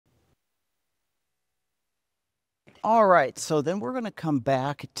All right, so then we're going to come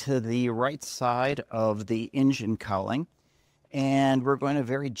back to the right side of the engine cowling, and we're going to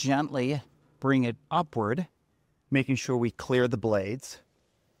very gently bring it upward, making sure we clear the blades.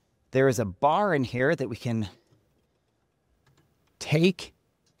 There is a bar in here that we can take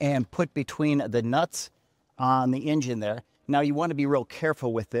and put between the nuts on the engine there. Now you want to be real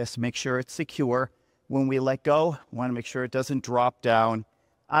careful with this, make sure it's secure. When we let go, we want to make sure it doesn't drop down.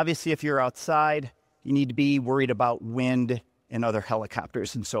 Obviously, if you're outside, you need to be worried about wind and other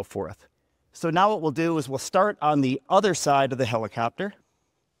helicopters and so forth. So now what we'll do is we'll start on the other side of the helicopter.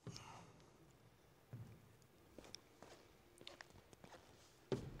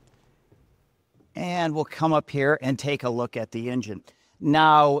 And we'll come up here and take a look at the engine.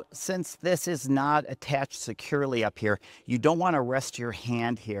 Now, since this is not attached securely up here, you don't want to rest your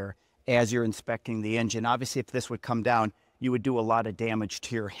hand here as you're inspecting the engine. Obviously, if this would come down, you would do a lot of damage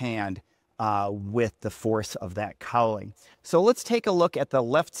to your hand with the force of that cowling. So let's take a look at the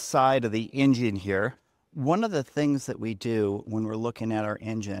left side of the engine here. One of the things that we do when we're looking at our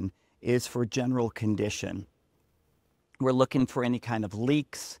engine is for general condition. We're looking for any kind of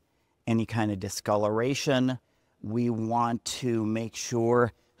leaks, any kind of discoloration. We want to make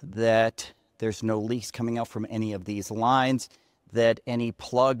sure that there's no leaks coming out from any of these lines, that any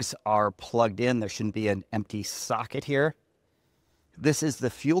plugs are plugged in. There shouldn't be an empty socket here. This is the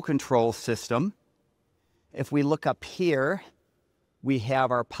fuel control system. If we look up here, we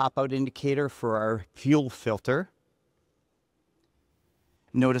have our pop-out indicator for our fuel filter.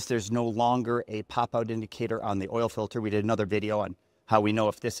 Notice there's no longer a pop-out indicator on the oil filter. We did another video on how we know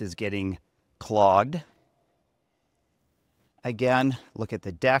if this is getting clogged. Again, look at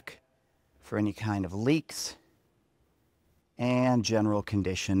the deck for any kind of leaks and general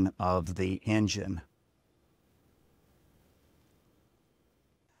condition of the engine.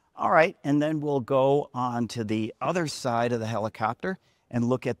 All right, and then we'll go on to the other side of the helicopter and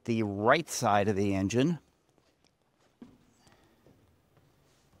look at the right side of the engine.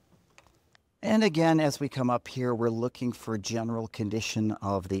 And again, as we come up here, we're looking for general condition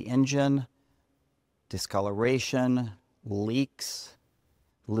of the engine, discoloration, leaks,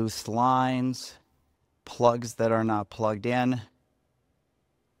 loose lines, plugs that are not plugged in.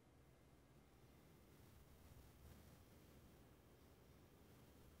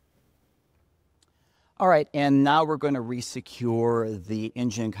 All right, and now we're going to resecure the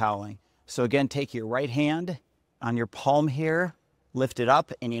engine cowling. So again, take your right hand on your palm here, lift it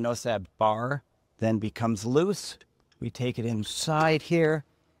up, and you notice that bar then becomes loose. We take it inside here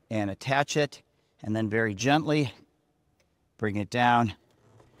and attach it, and then very gently bring it down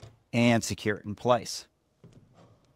and secure it in place.